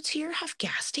Walmarts here have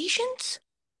gas stations?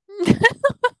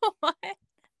 What?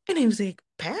 And I was like,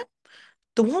 Pat,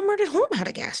 the Walmart at home had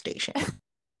a gas station.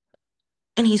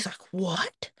 And he's like,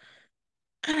 what?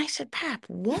 And I said, Pap,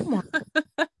 Walmart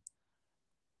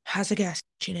has a gas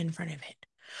station in front of it.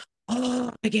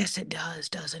 Oh, I guess it does,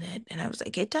 doesn't it? And I was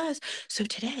like, it does. So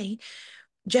today,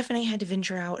 Jeff and I had to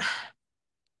venture out.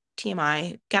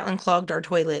 TMI, Gatlin clogged our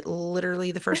toilet,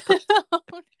 literally the first Oh,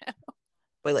 no.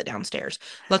 toilet downstairs.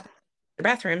 Look, the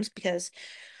bathrooms because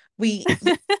we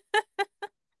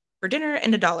for dinner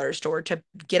and a dollar store to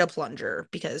get a plunger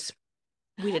because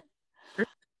we didn't.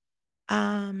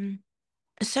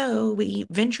 So we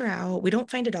venture out. We don't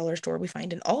find a dollar store. We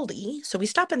find an Aldi. So we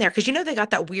stop in there because they got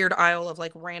that weird aisle of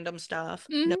like random stuff.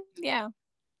 No, Yeah.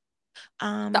 The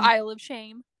um, Isle of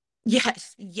Shame.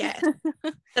 yes, yes.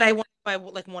 That I want to buy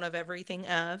like one of everything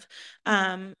of.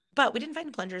 But we didn't find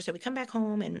a plunger, so we come back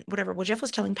home and whatever. Well, Jeff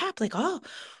was telling Pap, like, oh,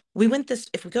 we went this,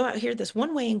 if we go out here this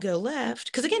one way and go left,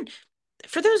 because again,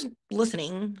 for those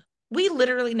listening, we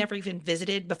literally never even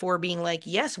visited before being like,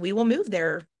 yes, we will move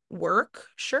there. Work,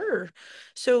 sure.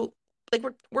 So like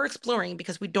we're exploring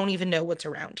because we don't even know what's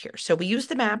around here. So we use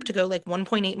the map to go like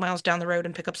 1.8 miles down the road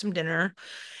and pick up some dinner.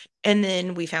 And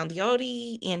then we found the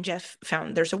Aldi, and Jeff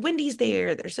found there's a Wendy's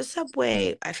there, there's a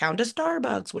Subway. I found a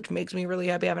Starbucks, which makes me really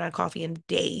happy. I haven't had coffee in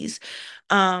days.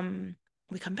 Um,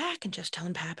 we come back and Jeff's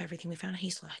telling Pap everything we found.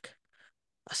 He's like,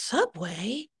 a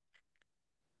Subway?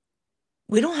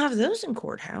 We don't have those in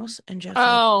Courthouse. And Jeff's like,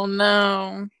 Oh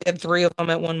no. we had three of them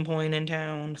at one point in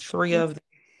town, three of them.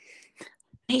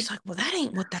 And he's like, well, that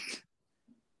ain't what that.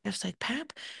 Jeff's like,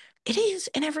 Pap, it is.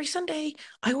 And every Sunday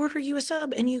I order you a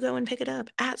sub and you go and pick it up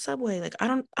at Subway. Like, I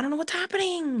don't know what's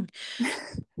happening.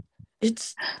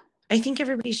 It's I think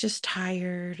everybody's just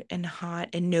tired and hot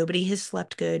and nobody has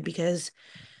slept good because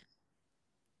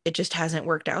it just hasn't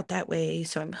worked out that way.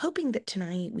 So I'm hoping that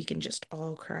tonight we can just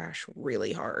all crash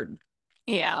really hard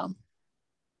Yeah.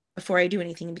 before I do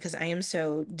anything because I am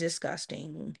so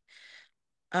disgusting.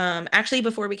 Actually,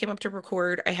 before we came up to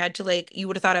record, I had to like, you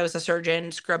would have thought I was a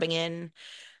surgeon scrubbing in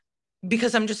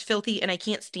because I'm just filthy and I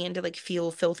can't stand to like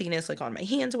feel filthiness like on my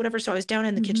hands or whatever. So I was down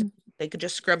in the kitchen, like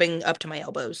just scrubbing up to my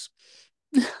elbows.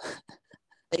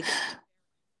 Like,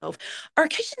 our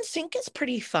kitchen sink is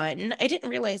pretty fun. I didn't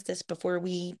realize this before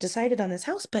we decided on this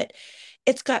house, but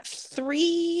it's got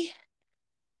three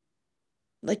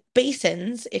like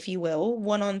basins, if you will,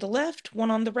 one on the left, one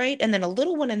on the right, and then a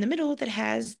little one in the middle that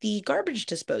has the garbage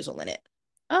disposal in it.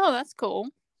 Oh, that's cool.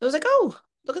 I was like, oh,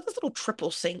 look at this little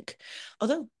triple sink.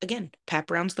 Although, again,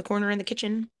 Pap rounds the corner in the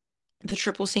kitchen. The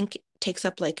triple sink takes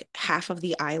up like half of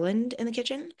the island in the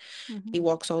kitchen. He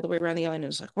walks all the way around the island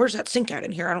and is like, where's that sink at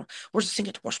in here? Where's the sink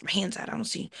at to wash my hands at? I don't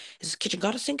see. Is this kitchen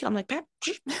got a sink? I'm like, Pap,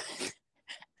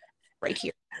 right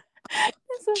here.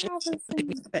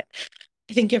 But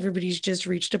I think everybody's just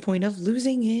reached a point of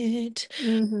losing it.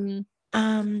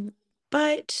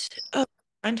 But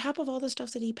on top of all the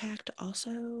stuff that he packed,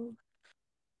 also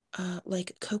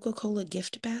like Coca-Cola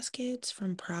gift baskets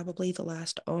from probably the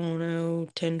last, oh no,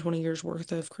 10, 20 years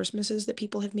worth of Christmases that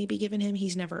people have maybe given him.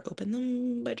 He's never opened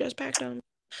them, but just packed them.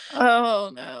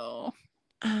 Oh no.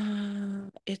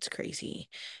 It's crazy.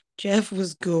 Jeff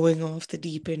was going off the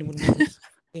deep end when we were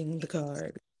playing the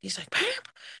card. He's like, Pap,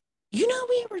 we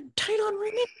were tight on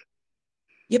room.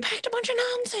 You packed a bunch of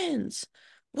nonsense.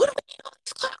 What do we need all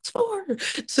these clocks for?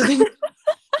 So then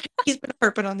he's been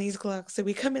harping on these clocks. So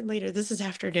we come in later. This is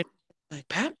after dinner. Like,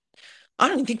 Pap, I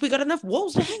don't even think we got enough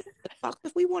walls to hang the clock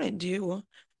if we wanted to.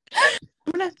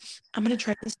 I'm gonna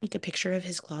try to sneak a picture of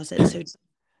his closet. So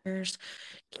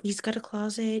he's got a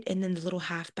closet, and then the little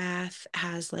half bath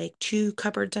has like two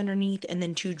cupboards underneath and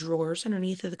then two drawers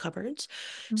underneath of the cupboards.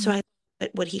 So I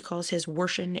put what he calls his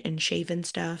washing and shaving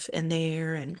stuff in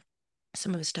there and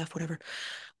some of his stuff, whatever.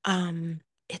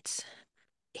 It's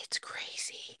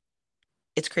crazy.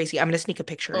 It's crazy. I'm gonna sneak a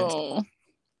picture. Oh.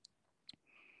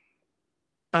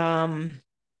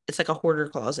 It's like a hoarder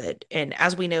closet. And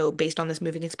as we know, based on this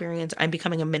moving experience, I'm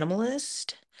becoming a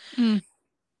minimalist.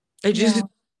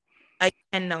 I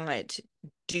cannot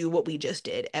do what we just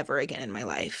did ever again in my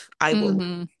life. I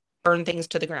will burn things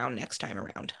to the ground next time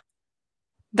around.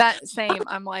 That same.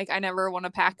 I'm like, I never want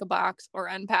to pack a box or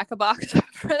unpack a box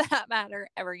for that matter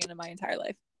ever again in my entire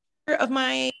life. Of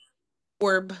my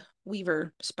orb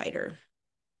weaver spider.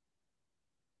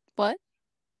 What?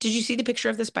 Did you see the picture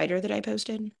of the spider that I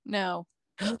posted? No.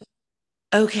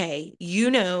 Okay,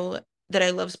 that I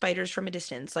love spiders from a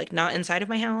distance, like not inside of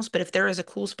my house, but if there is a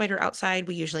cool spider outside,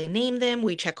 we usually name them.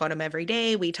 We check on them every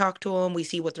day. We talk to them. We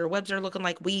see what their webs are looking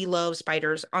like. We love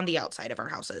spiders on the outside of our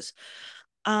houses.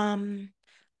 A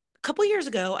couple years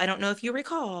ago, I don't know if you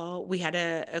recall, we had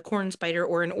a corn spider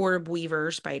or an orb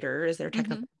weaver spider, is their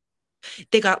technical.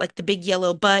 They got like the big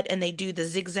yellow butt and they do the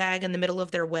zigzag in the middle of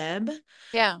their web.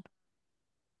 Yeah.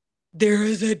 There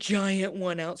is a giant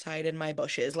one outside in my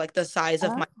bushes, like the size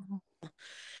of my.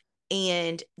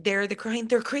 And they're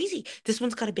crazy. This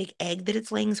one's got a big egg that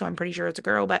it's laying, so I'm pretty sure it's a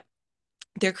girl, but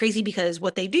they're crazy because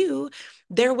what they do,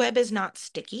 their web is not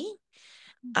sticky.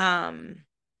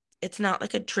 It's not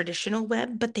like a traditional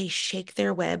web, but they shake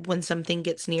their web when something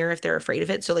gets near if they're afraid of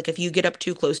it. So like if you get up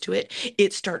too close to it,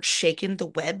 it starts shaking the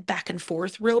web back and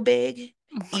forth real big.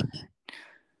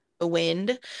 The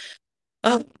wind.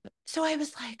 Oh, so I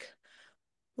was like,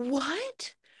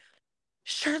 what?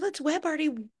 Charlotte's Web already,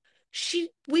 she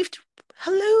weaved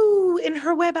hello in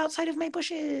her web outside of my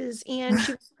bushes. And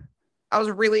I was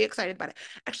really excited about it.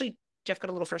 Actually, Jeff got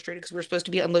a little frustrated because we were supposed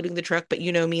to be unloading the truck, but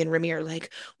me and Remy are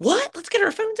like, what? Let's get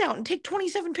our phones out and take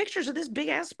 27 pictures of this big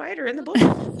ass spider in the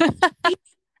bush.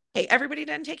 Hey, everybody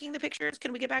done taking the pictures?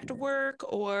 Can we get back to work?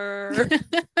 Or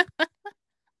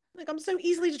like, I'm so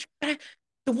easily distracted.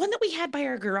 The one that we had by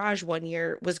our garage one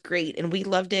year was great and we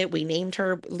loved it. We named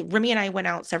her. Remy and I went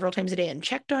out several times a day and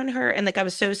checked on her. And like, I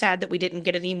was so sad that we didn't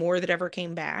get any more that ever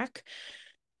came back.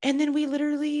 And then we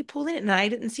literally pulled in it and I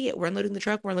didn't see it. We're unloading the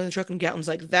truck. We're unloading the truck and Gatlин's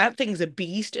like, that thing's a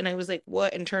beast. And I was like,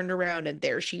 what? And turned around and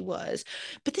there she was.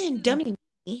 But then dummy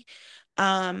me,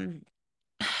 um,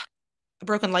 a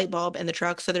broken light bulb in the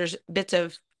truck. So there's bits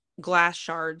of glass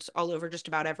shards all over just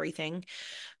about everything.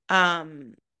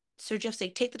 Um, so Jeff's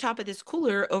like, take the top of this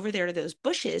cooler over there to those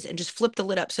bushes and just flip the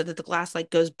lid up so that the glass like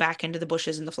goes back into the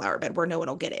bushes in the flower bed where no one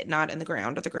will get it, not in the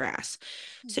ground or the grass.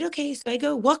 I said, okay. So I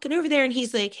go walking over there and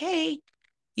he's like, hey,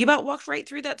 you about walked right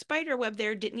through that spider web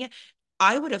there, didn't you?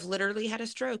 I would have literally had a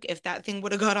stroke if that thing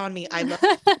would have got on me. I love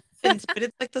it, but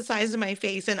it's like the size of my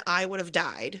face and I would have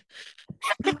died.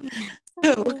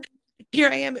 So here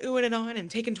I am oohing and on and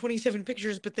taking 27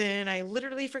 pictures, but then I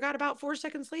literally forgot about 4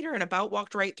 seconds later and about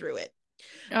walked right through it.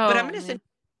 But I'm Oh, gonna man. send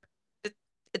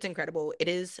it's incredible. It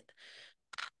is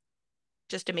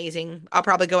just amazing. I'll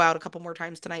probably go out a couple more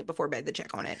times tonight before bed to check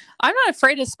on it. I'm not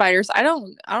afraid of spiders. I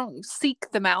don't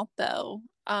seek them out though.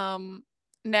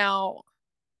 Now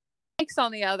snakes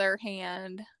on the other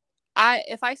hand,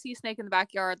 if I see a snake in the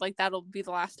backyard, like that'll be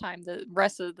the last time the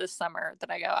rest of this summer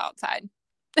that I go outside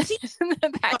See, in the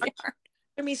backyard.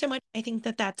 for me so much. I think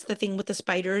that that's the thing with the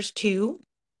spiders too.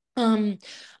 Um,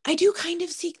 I do kind of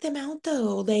seek them out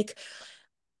though. Like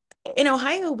in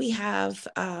Ohio, we have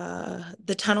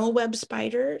the tunnel web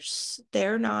spiders.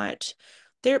 They're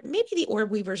maybe the orb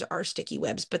weavers are sticky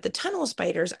webs, but the tunnel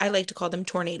spiders, I like to call them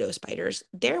tornado spiders.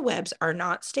 Their webs are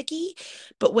not sticky,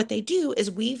 but what they do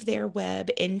is weave their web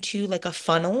into like a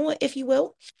funnel, if you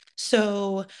will.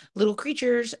 So little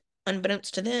creatures,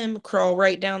 unbeknownst to them, crawl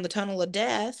right down the tunnel of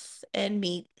death and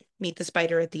meet the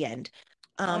spider at the end.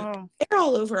 Oh. They're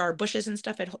all over our bushes and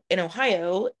stuff in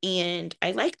Ohio, and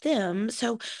I like them.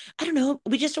 So I don't know.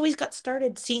 We just always got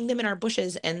started seeing them in our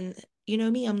bushes, and you know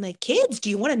me, I'm like, kids,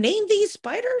 do you want to name these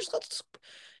spiders?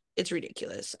 It's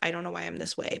ridiculous. I don't know why I'm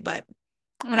this way, but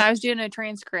When I was doing a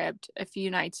transcript a few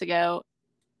nights ago,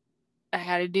 I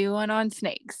had to do one on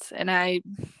snakes, and I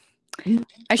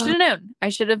should have known. I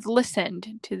should have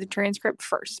listened to the transcript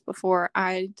first before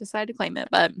I decided to claim it,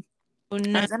 but I was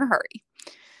in a hurry.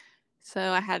 So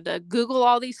I had to Google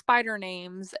all these spider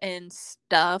names and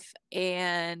stuff.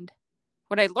 And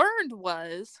what I learned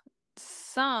was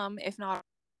some, if not,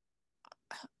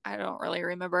 I don't really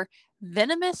remember,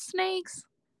 venomous snakes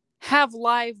have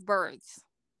live births.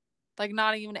 Like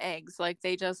not even eggs. Like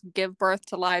they just give birth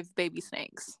to live baby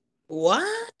snakes.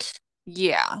 What?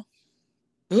 Yeah.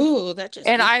 Ooh, that just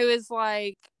And I was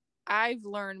like, I've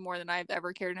learned more than I've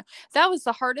ever cared to know. That was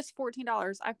the hardest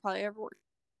 $14 I've probably ever worked.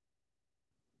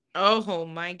 Oh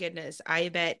my goodness. I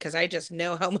bet because I just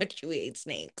know how much you hate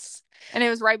snakes. And it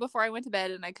was right before I went to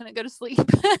bed and I couldn't go to sleep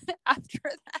after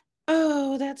that.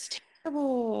 Oh, that's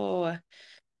terrible.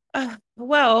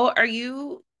 Well, are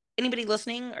you anybody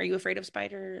listening? Are you afraid of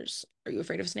spiders? Are you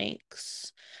afraid of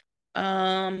snakes?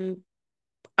 Um,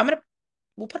 I'm gonna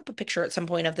we'll put up a picture at some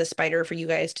point of the spider for you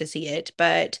guys to see it.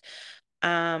 But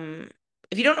um,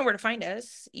 if you don't know where to find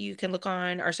us, you can look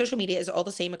on our social media is all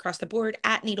the same across the board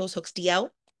at Needles Hooks DL.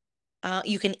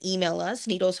 You can email us,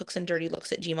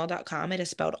 needleshooksanddyrtylooks@gmail.com. It is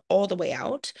spelled all the way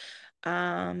out.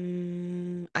 I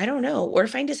don't know. Or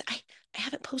find us. I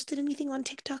haven't posted anything on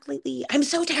TikTok lately. I'm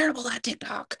so terrible at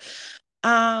TikTok.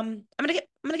 I'm gonna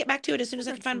get back to it as soon as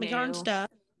I can find my yarn stuff.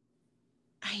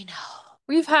 I know.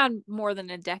 We've had more than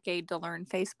a decade to learn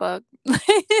Facebook. Bring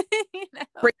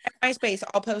back MySpace.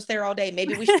 I'll post there all day.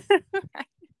 Maybe we should. Right.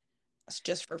 It's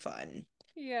just for fun.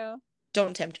 Yeah.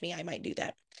 Don't tempt me. I might do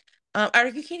that. Or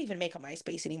you can't even make a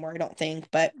MySpace anymore, I don't think.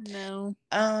 But no.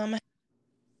 Bad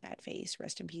face.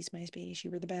 Rest in peace, MySpace.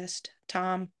 You were the best.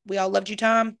 Tom. We all loved you,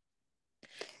 Tom.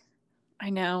 I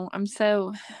know. I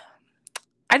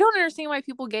don't understand why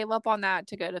people gave up on that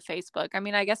to go to Facebook. I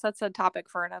mean, I guess that's a topic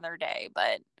for another day,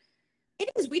 but it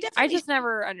is. We definitely. I just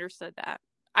never understood that.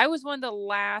 I was one of the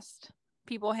last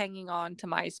people hanging on to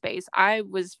MySpace. I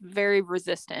was very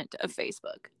resistant of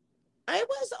Facebook. I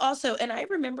was also, and I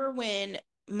remember when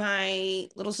my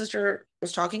little sister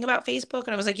was talking about Facebook,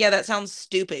 and I was like, yeah, that sounds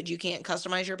stupid. You can't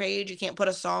customize your page. You can't put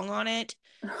a song on it.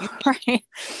 Right.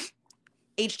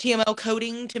 HTML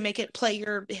coding to make it play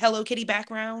your Hello Kitty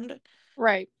background.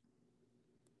 Right.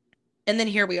 And then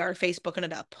here we are, Facebooking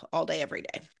it up all day, every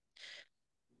day.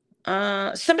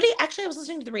 Somebody, actually, I was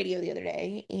listening to the radio the other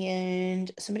day,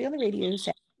 and somebody on the radio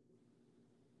said,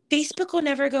 Facebook will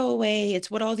never go away.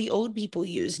 It's what all the old people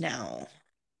use now.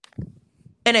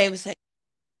 And I was like,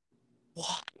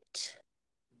 what?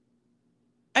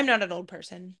 I'm not an old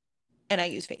person, and I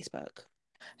use Facebook.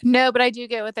 No, but I do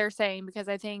get what they're saying, because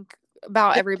I think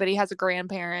about everybody has a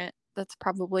grandparent that's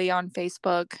probably on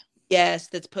Facebook. Yes,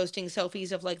 that's posting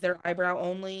selfies of like their eyebrow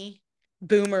only.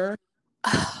 Boomer.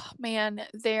 Oh, man,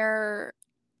 there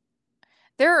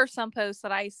are some posts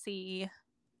that I see,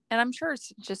 and I'm sure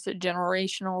it's just a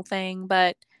generational thing,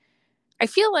 but I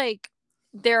feel like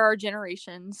there are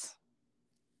generations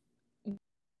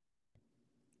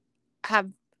have,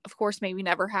 of course, maybe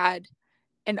never had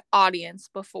an audience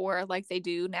before like they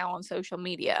do now on social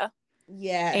media.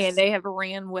 Yes. And they have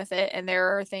ran with it, and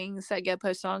there are things that get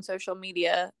posted on social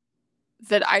media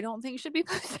that I don't think should be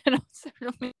posted on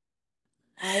social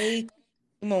media.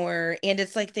 More, and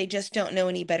it's like they just don't know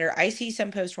any better. I see some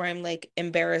posts where I'm like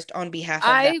embarrassed on behalf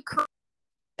of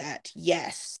that.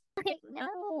 Yes.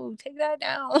 No, take that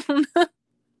down.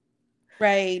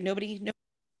 Right. Nobody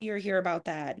you're here about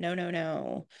that.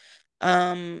 No.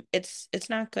 It's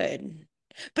not good.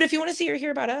 But if you want to see or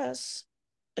hear about us,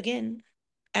 again,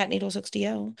 at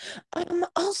Needles60O.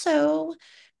 Also,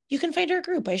 you can find our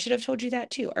group. I should have told you that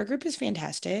too. Our group is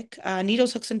fantastic.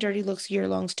 Needles, Hooks, and Dirty Looks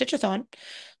year-long Stitchathon.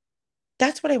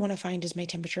 That's what I want to find is my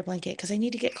temperature blanket, because I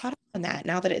need to get caught up on that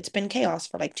now that it's been chaos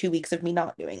for like 2 weeks of me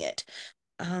not doing it.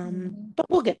 But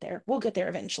we'll get there. We'll get there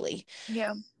eventually.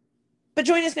 Yeah. But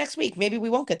join us next week. Maybe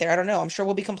we won't get there. I don't know. I'm sure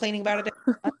we'll be complaining about it.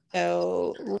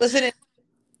 So listen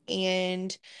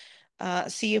and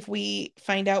see if we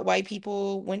find out why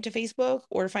people went to Facebook,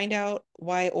 or find out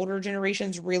why older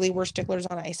generations really were sticklers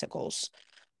on icicles.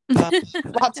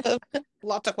 Lots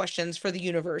of questions for the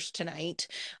universe tonight.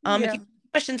 If you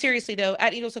question seriously though,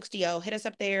 at Needles60O, hit us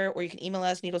up there, or you can email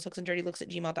us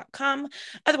needleshooksanddyrtylooks@gmail.com.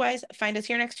 Otherwise, find us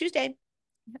here next Tuesday.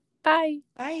 Bye.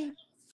 Bye.